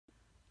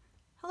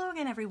Hello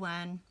again,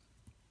 everyone.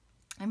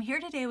 I'm here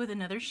today with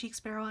another Chic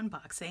Sparrow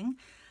unboxing.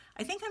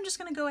 I think I'm just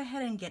going to go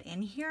ahead and get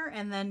in here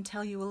and then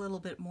tell you a little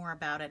bit more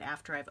about it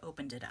after I've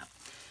opened it up.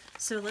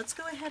 So let's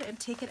go ahead and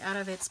take it out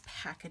of its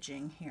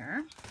packaging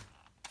here.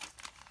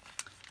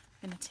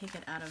 I'm going to take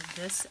it out of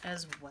this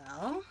as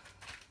well.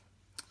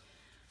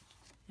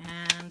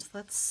 And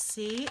let's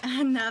see,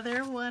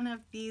 another one of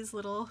these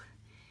little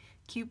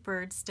cute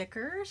bird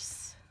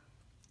stickers.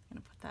 I'm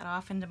going to put that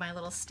off into my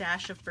little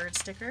stash of bird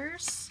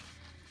stickers.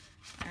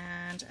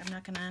 And I'm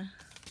not going to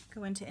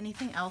go into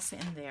anything else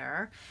in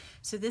there.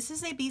 So this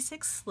is a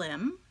B6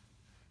 Slim,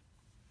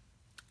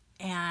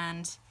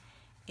 and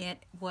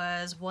it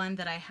was one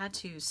that I had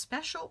to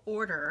special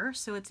order,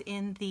 so it's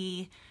in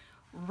the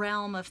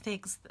realm of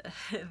things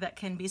that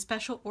can be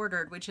special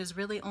ordered, which is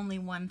really only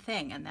one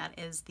thing, and that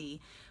is the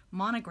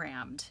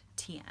monogrammed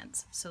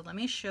TNs. So let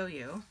me show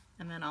you,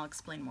 and then I'll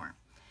explain more.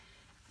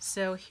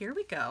 So here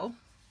we go.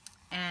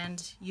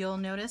 And you'll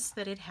notice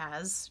that it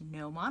has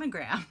no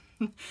monogram.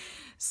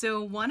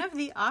 So one of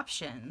the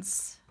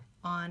options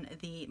on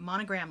the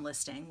monogram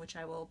listing, which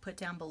I will put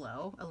down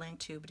below, a link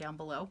to down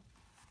below,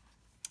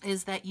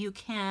 is that you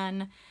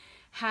can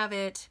have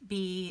it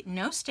be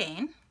no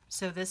stain.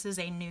 So this is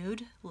a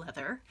nude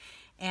leather,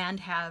 and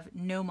have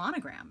no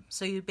monogram.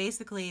 So you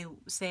basically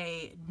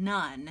say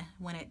none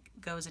when it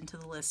goes into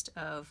the list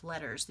of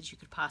letters that you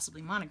could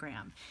possibly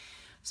monogram.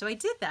 So I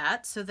did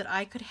that so that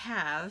I could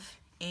have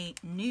a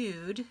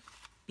nude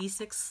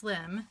B6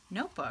 Slim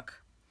notebook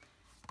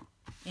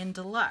in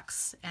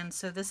deluxe, and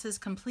so this is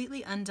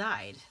completely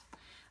undyed,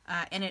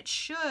 and it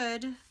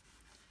should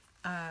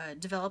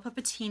develop a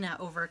patina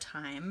over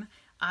time.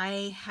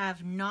 I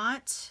have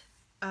not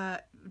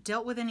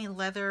dealt with any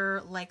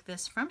leather like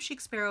this from Chic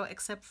Sparrow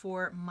except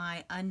for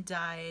my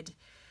undyed,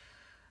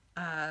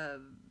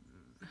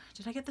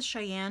 did I get the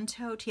Cheyenne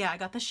tote? Yeah, I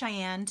got the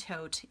Cheyenne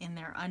tote in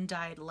their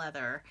undyed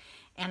leather.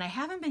 And I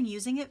haven't been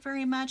using it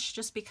very much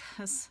just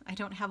because I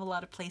don't have a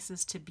lot of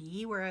places to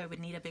be where I would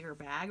need a bigger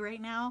bag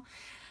right now.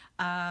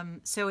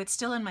 So it's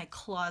still in my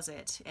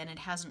closet and it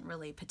hasn't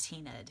really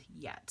patinaed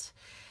yet.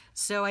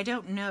 So I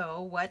don't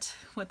know what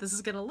this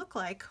is going to look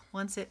like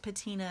once it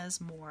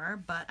patinas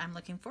more, but I'm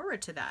looking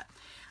forward to that.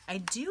 I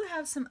do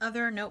have some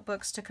other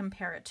notebooks to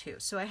compare it to.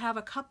 So I have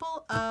a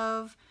couple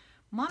of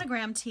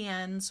monogram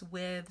TNs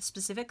with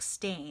specific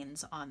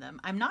stains on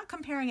them. I'm not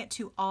comparing it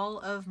to all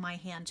of my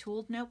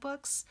hand-tooled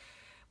notebooks,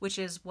 which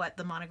is what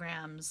the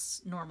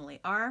monograms normally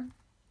are.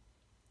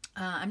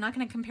 I'm not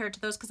going to compare it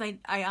to those because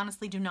I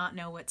honestly do not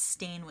know what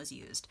stain was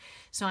used.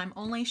 So I'm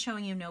only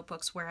showing you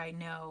notebooks where I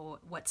know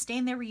what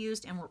stain they were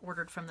used and were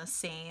ordered from the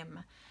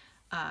same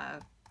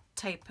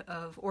type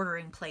of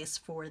ordering place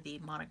for the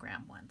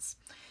monogram ones.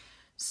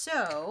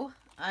 So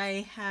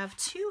I have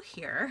two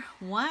here,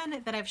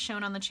 one that I've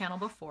shown on the channel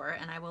before,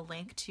 and I will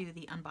link to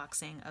the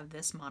unboxing of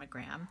this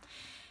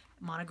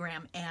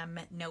monogram M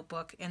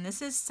notebook, and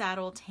this is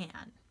Saddle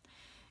Tan.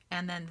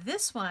 And then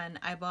this one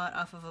I bought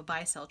off of a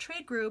buy-sell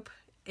trade group.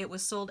 It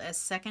was sold as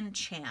Second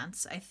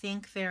Chance. I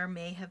think there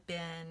may have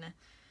been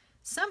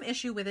some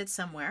issue with it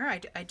somewhere.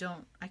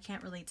 I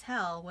can't really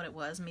tell what it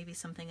was, maybe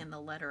something in the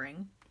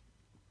lettering.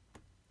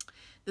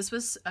 This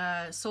was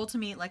sold to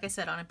me, like I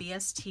said, on a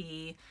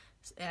BST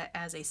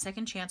as a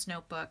Second Chance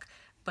notebook,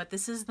 but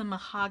this is the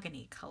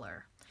mahogany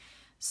color.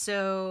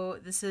 So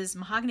this is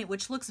mahogany,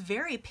 which looks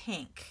very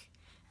pink.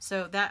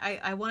 So that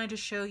I wanted to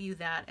show you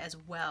that as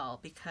well,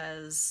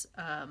 because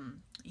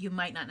you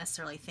might not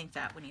necessarily think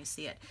that when you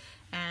see it.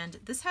 And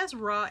this has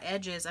raw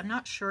edges. I'm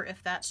not sure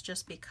if that's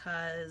just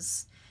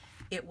because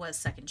it was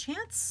Second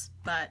Chance,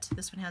 but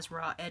this one has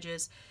raw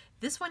edges.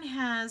 This one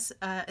has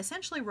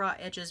essentially raw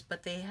edges,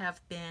 but they have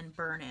been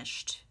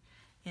burnished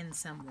in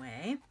some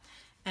way.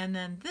 And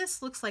then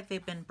this looks like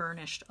they've been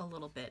burnished a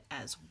little bit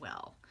as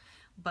well.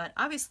 But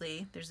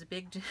obviously there's a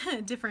big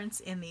difference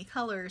in the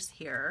colors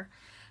here.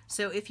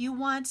 So if you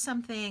want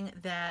something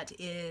that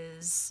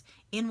is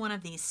in one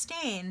of these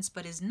stains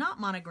but is not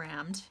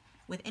monogrammed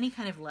with any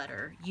kind of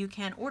letter, you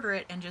can order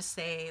it and just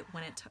say,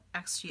 when it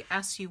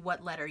asks you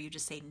what letter, you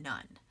just say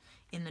none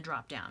in the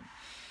drop down.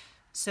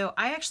 So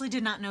I actually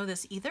did not know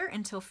this either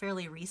until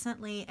fairly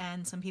recently,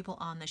 and some people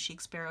on the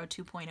Chic Sparrow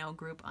 2.0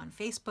 group on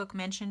Facebook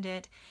mentioned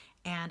it,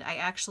 and I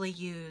actually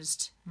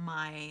used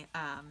my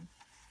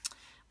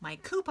my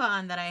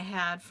coupon that I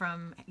had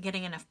from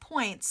getting enough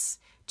points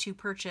to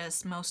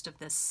purchase most of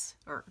this,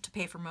 or to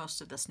pay for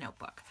most of this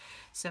notebook.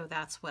 So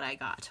that's what I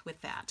got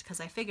with that,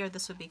 because I figured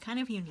this would be kind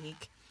of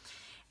unique.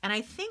 And I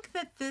think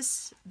that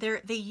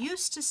they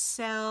used to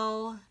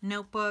sell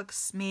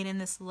notebooks made in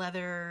this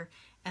leather,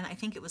 and I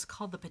think it was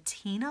called the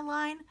Patina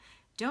line.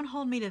 Don't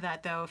hold me to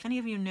that though. If any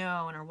of you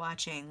know and are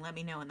watching, let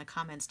me know in the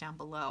comments down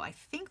below. I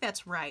think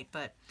that's right,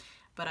 but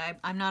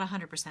I'm not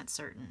 100%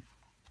 certain.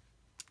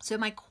 So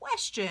my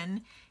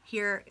question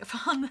here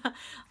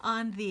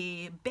on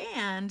the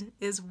band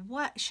is,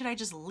 what should I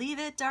just leave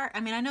it dark?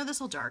 I mean, I know this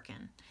will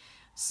darken.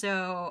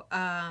 So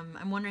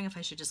I'm wondering if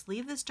I should just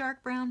leave this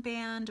dark brown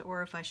band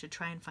or if I should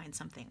try and find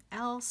something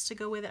else to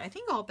go with it. I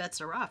think all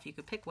bets are off. You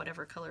could pick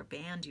whatever color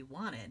band you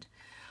wanted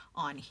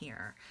on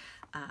here.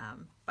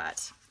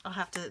 But I'll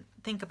have to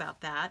think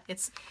about that.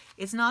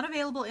 It's not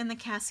available in the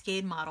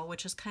Cascade model,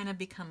 which has kind of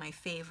become my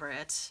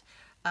favorite,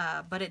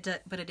 but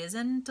it is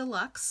in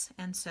deluxe,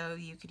 and so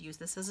you could use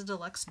this as a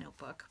deluxe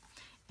notebook.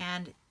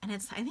 And I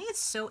think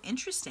it's so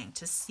interesting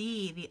to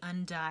see the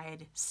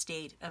undyed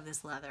state of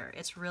this leather.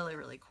 It's really,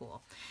 really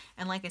cool.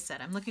 And like I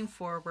said, I'm looking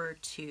forward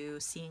to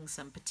seeing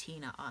some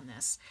patina on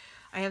this.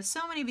 I have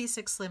so many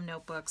B6 Slim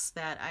notebooks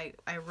that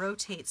I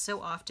rotate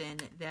so often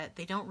that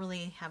they don't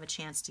really have a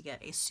chance to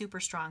get a super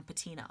strong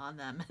patina on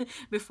them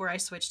before I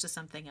switch to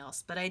something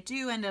else. But I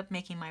do end up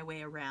making my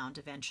way around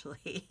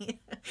eventually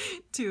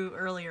to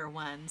earlier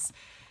ones.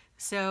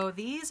 So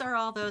these are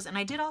all those, and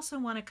I did also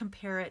want to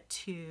compare it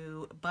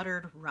to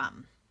buttered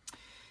rum.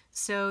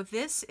 So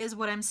this is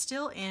what I'm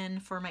still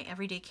in for my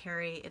everyday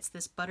carry. It's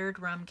this buttered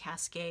rum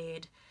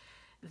Cascade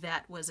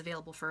that was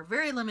available for a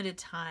very limited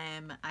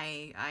time.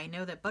 I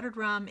know that buttered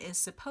rum is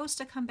supposed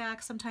to come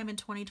back sometime in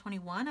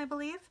 2021, I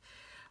believe,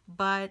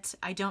 but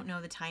I don't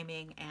know the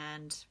timing,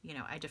 and you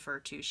know, I defer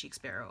to Chic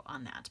Sparrow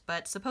on that.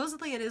 But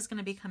supposedly it is going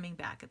to be coming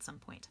back at some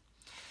point.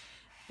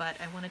 But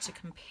I wanted to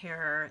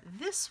compare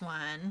this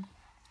one,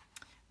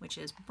 which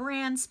is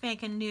brand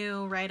spanking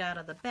new right out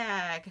of the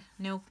bag,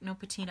 no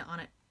patina on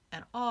it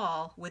at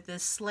all, with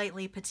this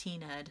slightly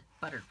patinaed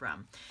buttered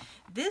rum.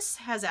 This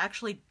has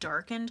actually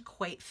darkened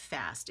quite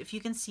fast. If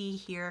you can see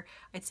here,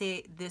 I'd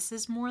say this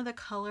is more the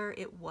color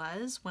it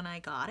was when I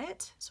got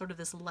it, sort of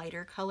this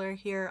lighter color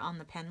here on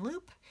the pen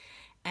loop.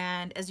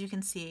 And as you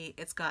can see,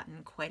 it's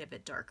gotten quite a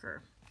bit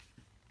darker.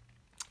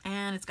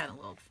 And it's got a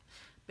little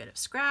bit of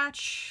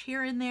scratches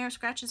here and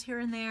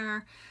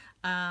there.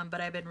 But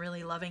I've been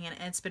really loving it,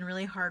 and it's been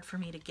really hard for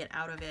me to get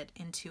out of it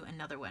into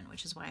another one,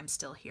 which is why I'm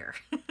still here.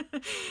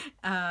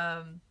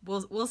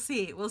 We'll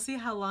see. We'll see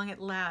how long it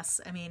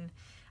lasts. I mean,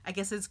 I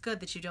guess it's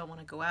good that you don't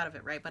want to go out of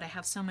it, right? But I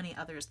have so many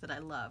others that I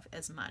love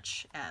as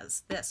much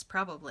as this,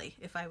 probably,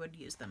 if I would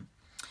use them.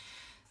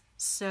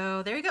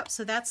 So there you go.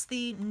 So that's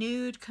the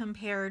nude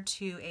compared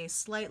to a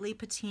slightly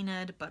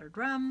patinaed buttered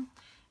rum.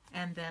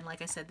 And then,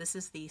 like I said, this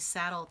is the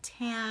saddle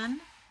tan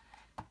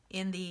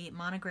in the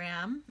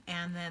monogram,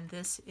 and then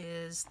this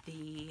is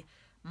the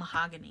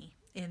mahogany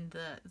in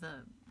the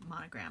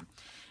monogram.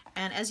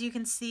 And as you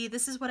can see,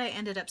 this is what I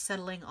ended up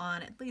settling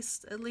on, at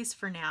least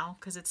for now,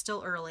 because it's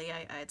still early.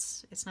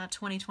 It's not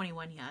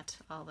 2021 yet,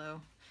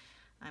 although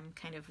I'm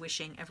kind of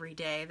wishing every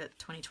day that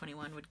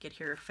 2021 would get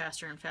here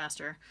faster and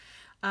faster.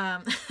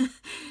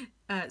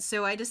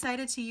 So I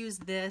decided to use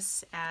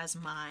this as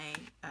my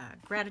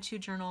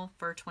gratitude journal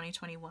for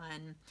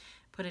 2021.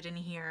 Put it in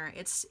here.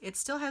 It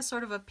still has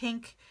sort of a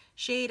pink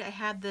shade. I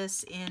had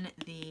this in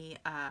the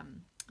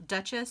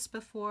Duchess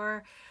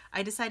before.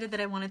 I decided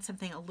that I wanted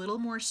something a little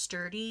more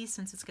sturdy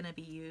since it's going to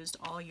be used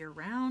all year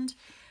round.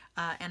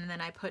 And then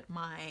I put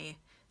my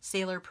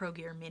Sailor Pro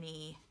Gear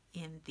Mini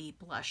in the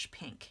blush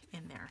pink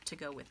in there to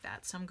go with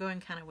that. So I'm going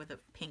kind of with a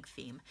pink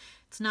theme.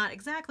 It's not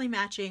exactly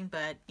matching,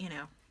 but you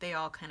know, they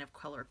all kind of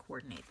color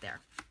coordinate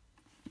there.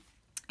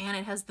 And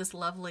it has this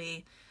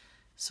lovely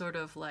sort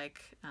of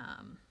like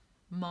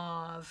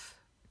mauve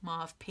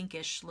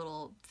pinkish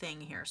little thing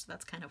here, so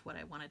that's kind of what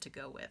I wanted to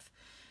go with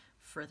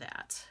for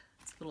that.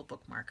 It's a little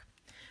bookmark.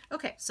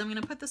 Okay, so I'm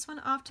going to put this one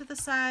off to the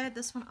side,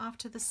 this one off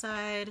to the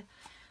side.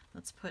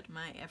 Let's put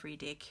my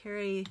everyday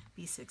carry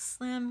B6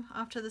 Slim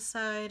off to the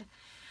side.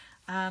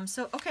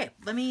 Okay,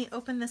 let me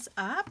open this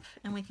up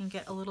and we can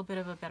get a little bit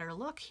of a better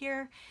look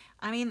here.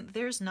 I mean,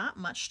 there's not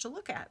much to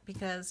look at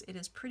because it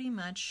is pretty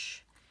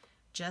much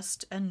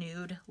just a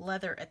nude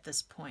leather at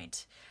this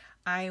point.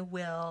 I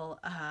will,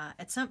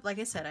 like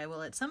I said, I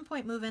will at some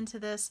point move into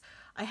this.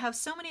 I have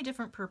so many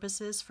different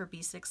purposes for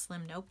B6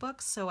 Slim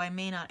notebooks, so I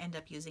may not end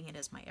up using it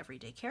as my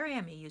everyday carry.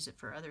 I may use it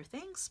for other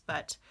things,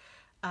 but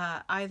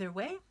either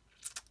way,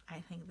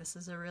 I think this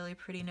is a really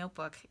pretty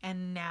notebook.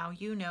 And now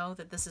you know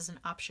that this is an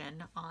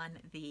option on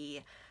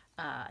the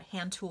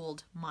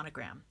hand-tooled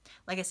monogram.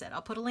 Like I said,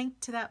 I'll put a link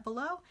to that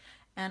below,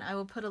 and I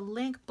will put a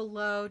link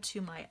below to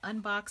my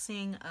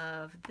unboxing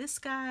of this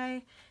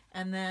guy.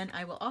 And then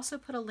I will also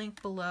put a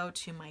link below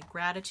to my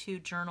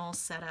gratitude journal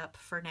setup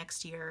for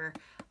next year.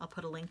 I'll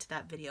put a link to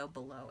that video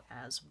below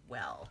as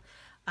well.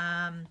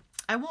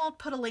 I won't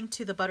put a link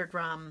to the buttered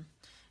rum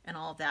and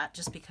all of that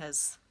just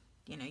because,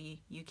 you know,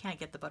 you can't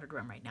get the buttered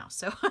rum right now.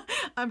 So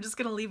I'm just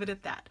going to leave it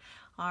at that.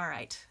 All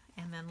right.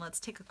 And then let's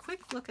take a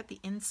quick look at the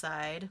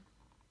inside.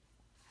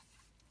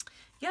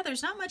 Yeah,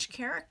 there's not much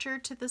character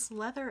to this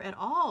leather at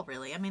all,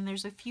 really. I mean,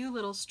 there's a few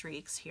little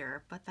streaks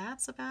here, but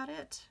that's about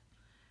it.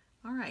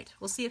 All right,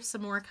 we'll see if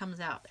some more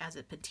comes out as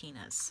it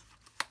patinas.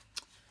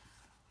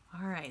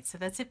 All right, so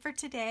that's it for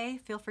today.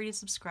 Feel free to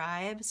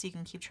subscribe so you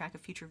can keep track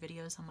of future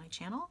videos on my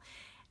channel,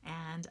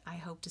 and I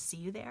hope to see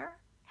you there.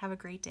 Have a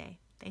great day.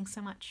 Thanks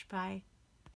so much. Bye.